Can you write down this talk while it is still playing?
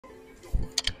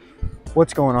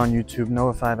What's going on YouTube?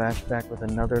 Noah 5 Ash back with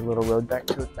another little road back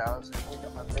to 1,000. We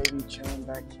got my baby chilling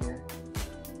back here.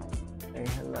 Say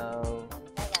hello.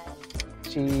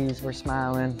 Cheese, we're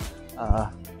smiling. Yeah,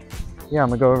 I'm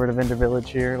gonna go over to Vendor Village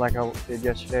here like I did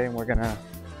yesterday, and we're gonna,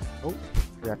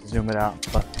 forgot to zoom it out,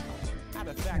 but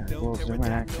yeah, a little zoom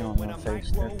in action on my face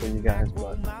there for you guys,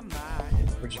 but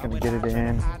we're just gonna get it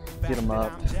in, get them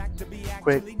up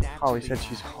quick. Holly said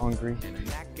she's hungry.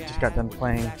 Just got done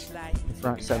playing the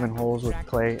front 7 holes with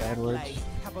Clay Edwards.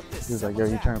 He was like, yo,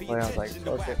 you trying to play? I was like,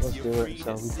 fuck it, let's do it.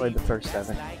 So we played the first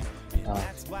 7.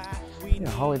 Yeah,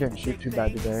 Holly didn't shoot too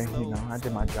bad today. You know, I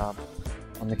did my job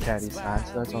on the caddy side,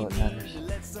 so that's all that matters.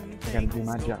 I gotta do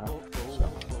my job. So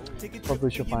hopefully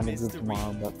she'll find a group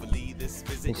tomorrow, but we'll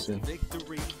see. I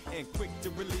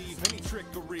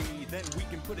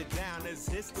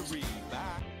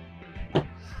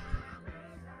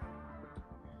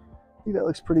think that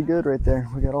looks pretty good right there.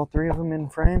 We got all 3 of them in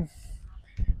frame.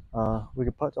 We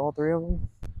could putt all 3 of them.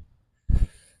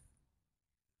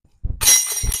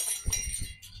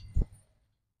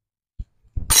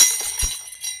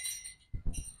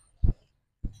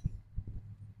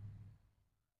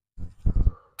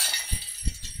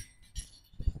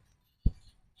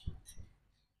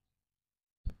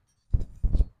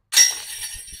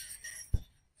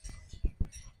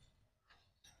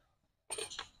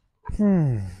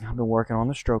 I've been working on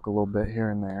the stroke a little bit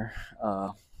here and there.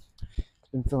 It's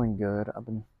been feeling good. I've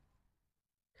been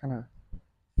kind of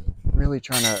really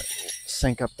trying to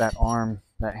sync up that arm,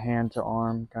 that hand to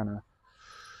arm, kind of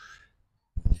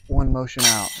one motion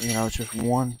out. You know, it's just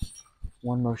one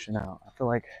motion out. I feel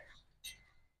like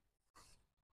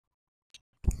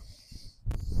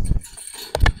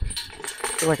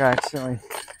I accidentally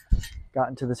got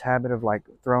into this habit of like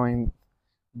throwing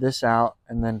this out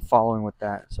and then following with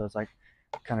that. So it's like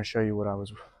kind of show you what I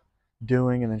was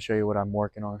doing and then show you what I'm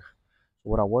working on. So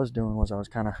what I was doing was I was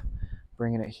kind of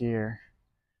bringing it here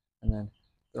and then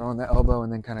throwing the elbow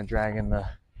and then kind of dragging the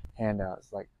hand out.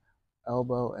 It's like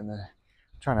elbow and then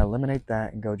trying to eliminate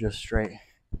that and go just straight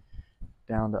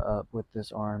down to up with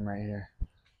this arm right here.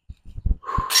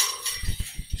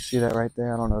 You see that right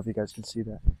there? I don't know if you guys can see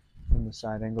that from the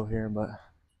side angle here, but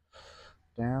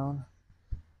down,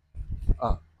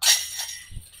 up.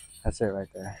 That's it right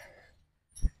there.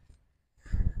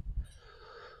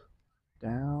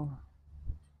 Down,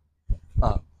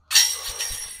 up.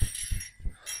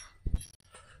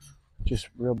 Just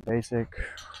real basic,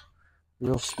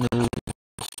 real smooth.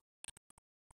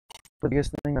 The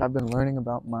biggest thing that I've been learning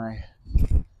about my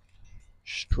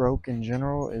stroke in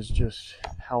general is just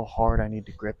how hard I need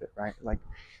to grip it, right? Like,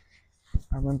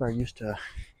 I remember I used to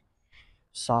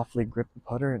softly grip the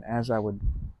putter, and as I would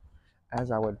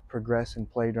progress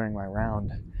and play during my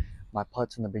round, my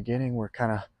putts in the beginning were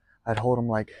kind of, I'd hold them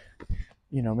like,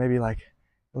 you know, maybe like,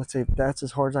 let's say that's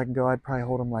as hard as I can go, I'd probably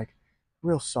hold them like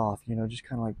real soft, you know, just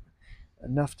kind of like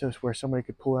enough to where somebody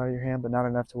could pull out of your hand, but not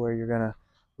enough to where you're gonna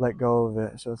let go of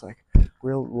it. So it's like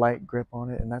real light grip on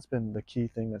it, and that's been the key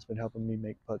thing that's been helping me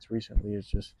make putts recently, is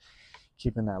just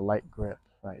keeping that light grip,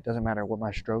 right? It doesn't matter what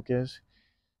my stroke is,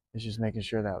 it's just making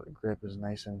sure that grip is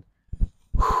nice and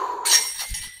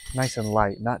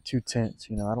light, not too tense.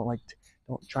 You know, I don't like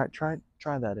don't try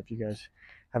that if you guys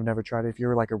have never tried it. If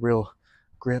you're like a real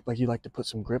grip, like you like to put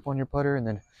some grip on your putter and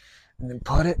then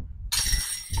putt it,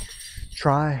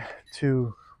 try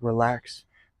to relax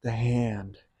the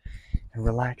hand and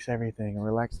relax everything and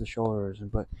relax the shoulders,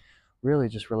 but really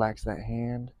just relax that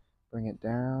hand, bring it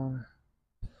down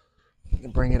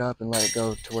and bring it up and let it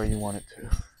go to where you want it to.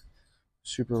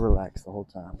 Super relaxed the whole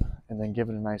time, and then give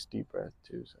it a nice deep breath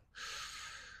too. So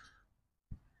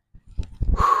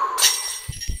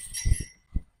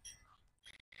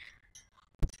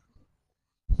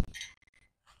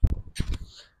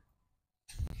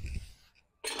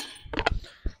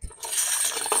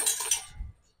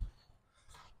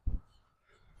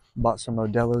bought some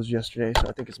Modelo's yesterday, so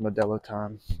I think it's Modelo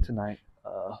time tonight.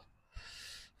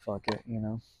 Fuck it, you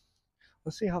know.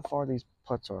 Let's see how far these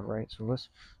putts are, right?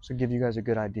 So give you guys a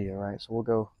good idea, right? So we'll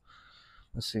go,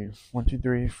 let's see, 1, 2,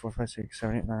 3, 4, 5, 6,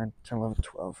 7, 8, 9, 10, 11,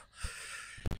 12.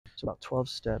 It's about 12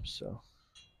 steps, so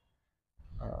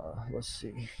let's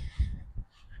see.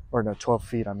 Or no, 12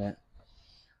 feet I meant.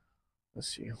 Let's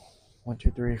see. 1, 2,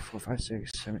 3, 4, 5,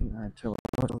 6, 7, 8, 9, 10, 11,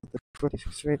 12, 13, 14,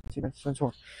 15, 16, 17, 18, 19,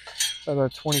 20.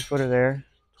 About a 20 footer there.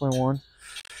 21,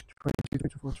 22, 23,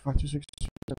 24, 25, 26,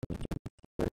 27,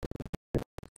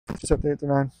 28,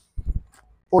 39,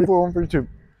 44, 132.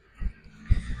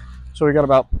 So we got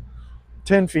about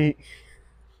 10 feet,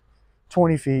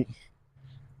 20 feet,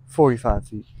 45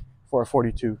 feet, or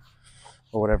 42,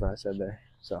 or whatever I said there.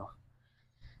 So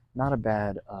not a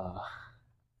bad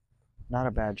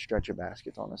stretch of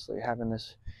baskets, honestly. Having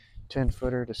this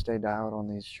 10-footer to stay dialed on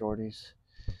these shorties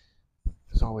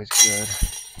is always good.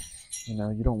 You know,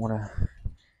 you don't want to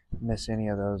miss any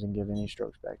of those and give any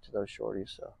strokes back to those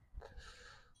shorties. So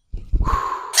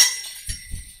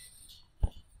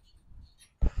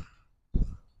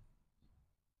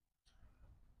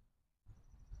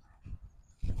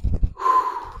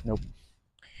nope.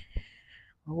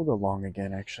 We'll go long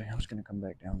again, actually. I was going to come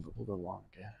back down, but we'll go long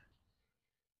again.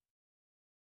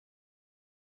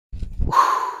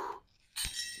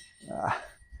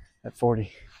 That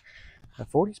 40.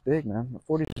 That 40's big, man. That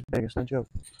 40 is big. It's no joke.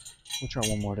 We'll try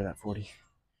one more to that 40.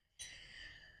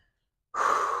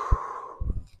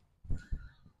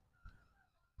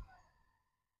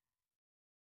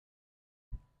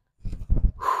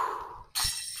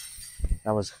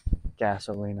 That was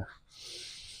gasolina.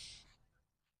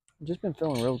 I've just been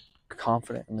feeling real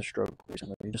confident in the stroke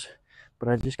recently. But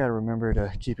I just got to remember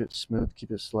to keep it smooth,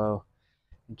 keep it slow,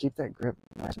 and keep that grip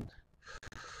nice and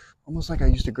almost like I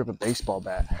used to grip a baseball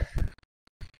bat.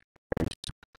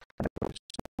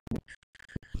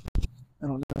 I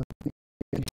don't know.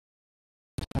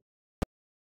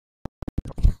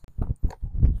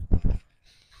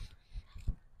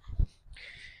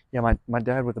 Yeah, my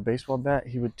dad with a baseball bat,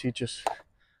 he would teach us,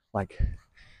 like,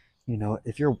 you know,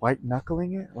 if you're white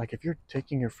knuckling it, like if you're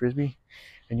taking your frisbee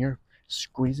and you're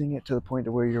squeezing it to the point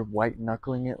to where you're white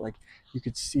knuckling it, like you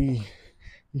could see,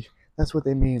 that's what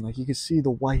they mean. Like you could see the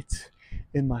whites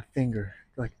in my finger,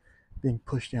 like being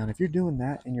pushed down. If you're doing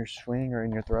that in your swing or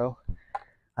in your throw,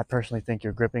 I personally think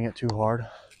you're gripping it too hard,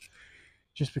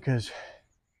 just because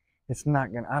it's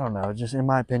not gonna. I don't know. Just in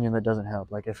my opinion, that doesn't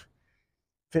help. Like if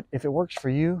it works for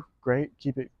you, great.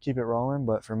 Keep it rolling.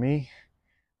 But for me,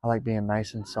 I like being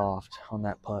nice and soft on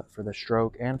that putt for the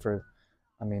stroke and for,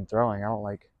 I mean, throwing. I don't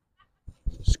like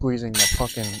squeezing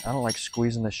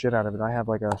the shit out of it. I have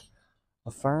like a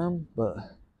firm but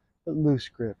loose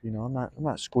grip. You know, I'm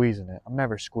not squeezing it. I'm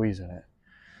never squeezing it.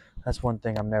 That's one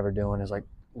thing I'm never doing, is like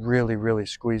really, really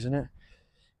squeezing it.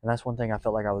 And that's one thing I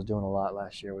felt like I was doing a lot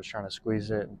last year, was trying to squeeze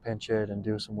it and pinch it and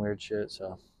do some weird shit.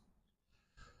 So,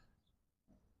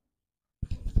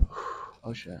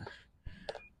 oh shit.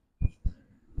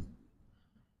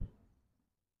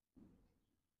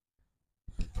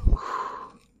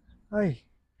 Hey,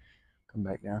 come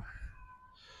back down.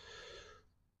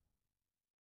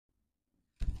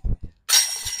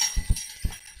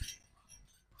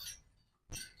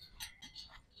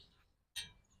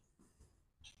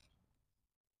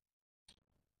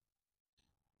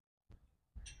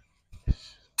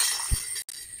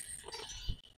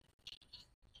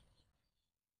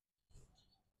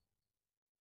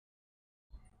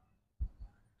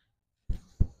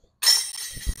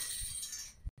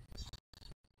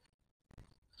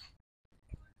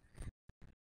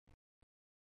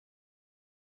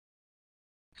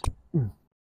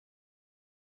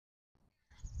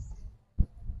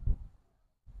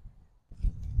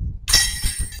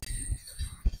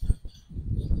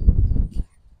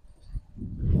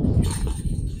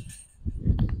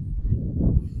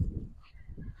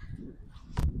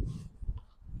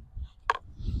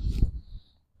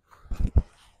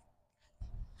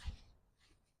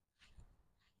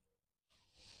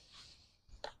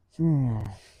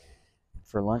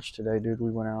 For lunch today, dude, we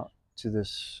went out to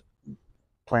this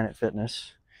Planet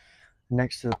Fitness.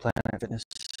 Next to the Planet Fitness,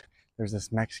 there's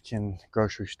this Mexican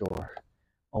grocery store.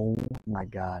 Oh my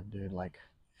god, dude, like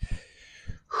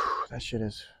that shit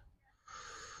is,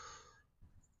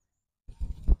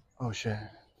 oh shit.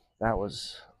 That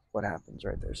was what happens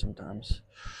right there sometimes.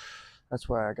 That's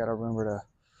why I gotta remember to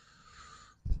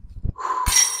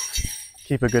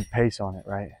keep a good pace on it,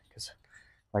 right? Because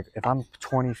like if I'm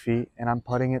 20 feet and I'm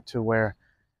putting it to where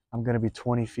I'm gonna be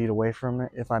 20 feet away from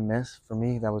it, if I miss, for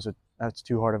me that's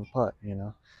too hard of a putt, you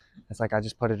know. It's like I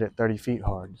just put it at 30 feet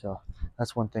hard. So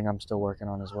that's one thing I'm still working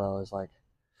on as well, is like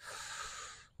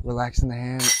relaxing the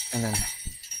hand and then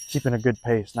keeping a good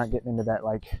pace, not getting into that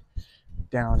like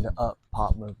down to up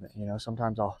pop movement. You know,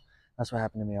 sometimes that's what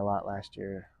happened to me a lot last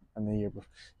year and the year before.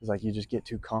 It's like you just get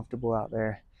too comfortable out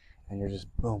there and you're just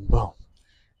boom, boom.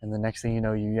 And the next thing you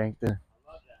know, you yank the,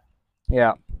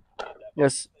 yeah.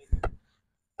 Yes.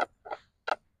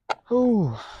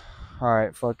 Ooh. All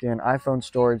right, fucking iPhone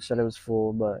storage said it was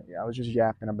full, but yeah, I was just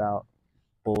yapping about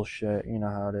bullshit. You know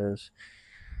how it is.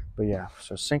 But yeah,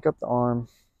 so sync up the arm,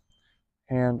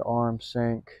 hand, arm,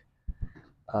 sync,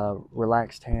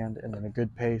 relaxed hand, and then a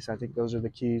good pace. I think those are the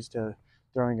keys to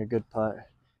throwing a good putt.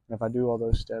 And if I do all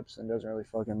those steps, then it doesn't really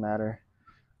fucking matter.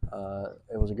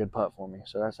 It was a good putt for me.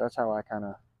 So that's how I kind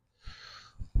of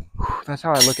That's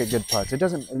how I look at good putts. It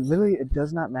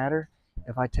does not matter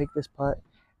if I take this putt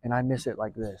and I miss it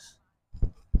like this.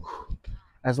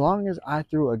 As long as I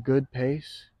threw a good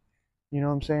pace, you know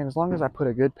what I'm saying? As long as I put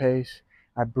a good pace,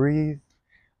 I breathe,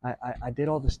 I did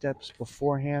all the steps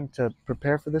beforehand to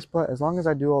prepare for this putt. As long as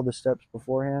I do all the steps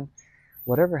beforehand,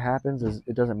 whatever happens,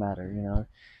 it doesn't matter, you know?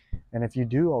 And if you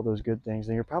do all those good things,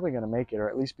 then you're probably going to make it, or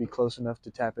at least be close enough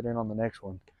to tap it in on the next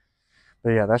one. But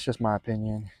yeah, that's just my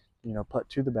opinion. You know, putt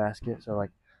to the basket. So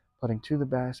like putting to the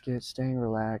basket, staying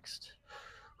relaxed.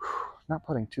 Not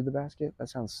putting to the basket. That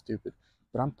sounds stupid.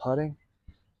 But I'm putting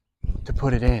to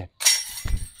put it in.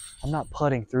 I'm not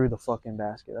putting through the fucking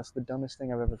basket. That's the dumbest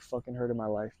thing I've ever fucking heard in my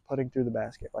life. Putting through the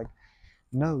basket. Like,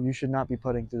 no, you should not be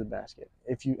putting through the basket.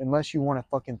 Unless you want to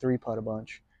fucking 3-putt a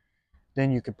bunch,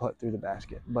 then you could putt through the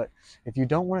basket. But if you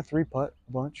don't want to 3-putt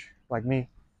a bunch, like me,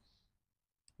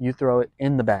 you throw it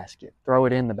in the basket. Throw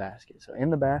it in the basket. So in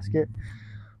the basket,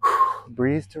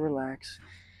 breathe to relax.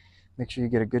 Make sure you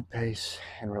get a good pace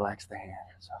and relax the hand.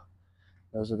 So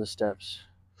those are the steps.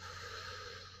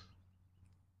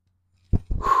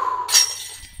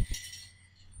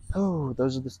 Oh,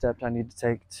 those are the steps I need to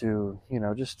take to, you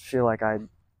know, just feel like I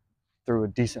threw a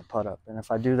decent putt up. And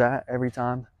if I do that every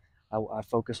time, I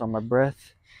focus on my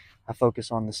breath, I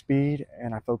focus on the speed,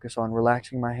 and I focus on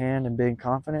relaxing my hand and being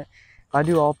confident. If I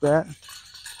do all that,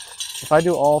 if I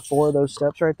do all 4 of those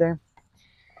steps right there,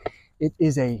 it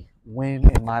is a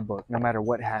win in my book, no matter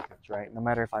what happens, right? No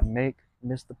matter if I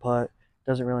miss the putt,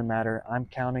 doesn't really matter. I'm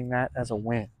counting that as a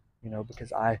win, you know,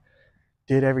 because I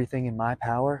did everything in my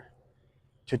power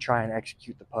to try and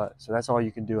execute the putt. So that's all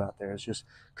you can do out there, is just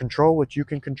control what you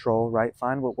can control, right?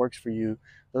 Find what works for you.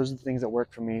 Those are the things that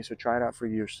work for me. So try it out for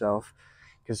yourself,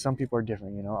 because some people are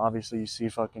different, you know. Obviously you see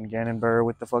fucking Gannon Buhr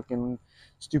with the fucking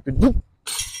stupid,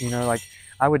 you know, like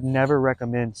I would never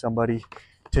recommend somebody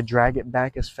to drag it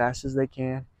back as fast as they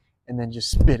can and then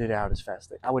just spit it out as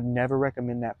fast as I would never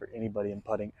recommend that for anybody in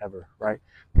putting ever, right?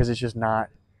 Because it's just not,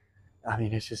 I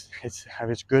mean,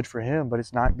 it's good for him, but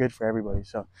it's not good for everybody.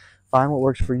 So find what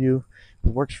works for you.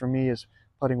 What works for me is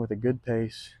putting with a good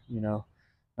pace, you know,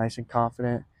 nice and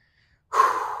confident,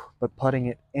 but putting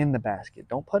it in the basket.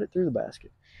 Don't put it through the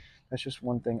basket. That's just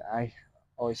one thing I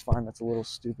always find that's a little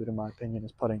stupid in my opinion,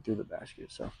 is putting through the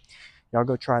basket. So y'all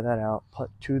go try that out. Putt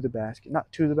to the basket,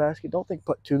 not to the basket. Don't think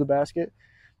put to the basket,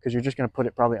 because you're just gonna put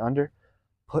it probably under.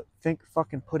 Think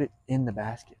fucking put it in the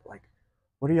basket. Like,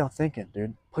 what are y'all thinking,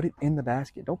 dude? Put it in the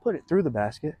basket. Don't put it through the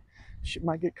basket. Shit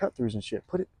might get cut throughs and shit.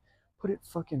 Put it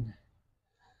fucking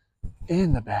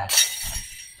in the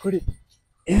basket. Put it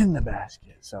in the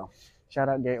basket. So shout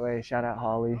out Gateway, shout out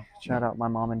Holly, shout out my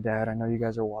mom and dad. I know you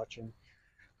guys are watching.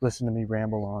 Listen to me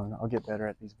ramble on. I'll get better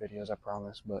at these videos, I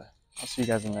promise. But I'll see you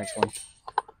guys in the next one.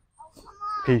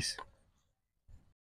 Peace.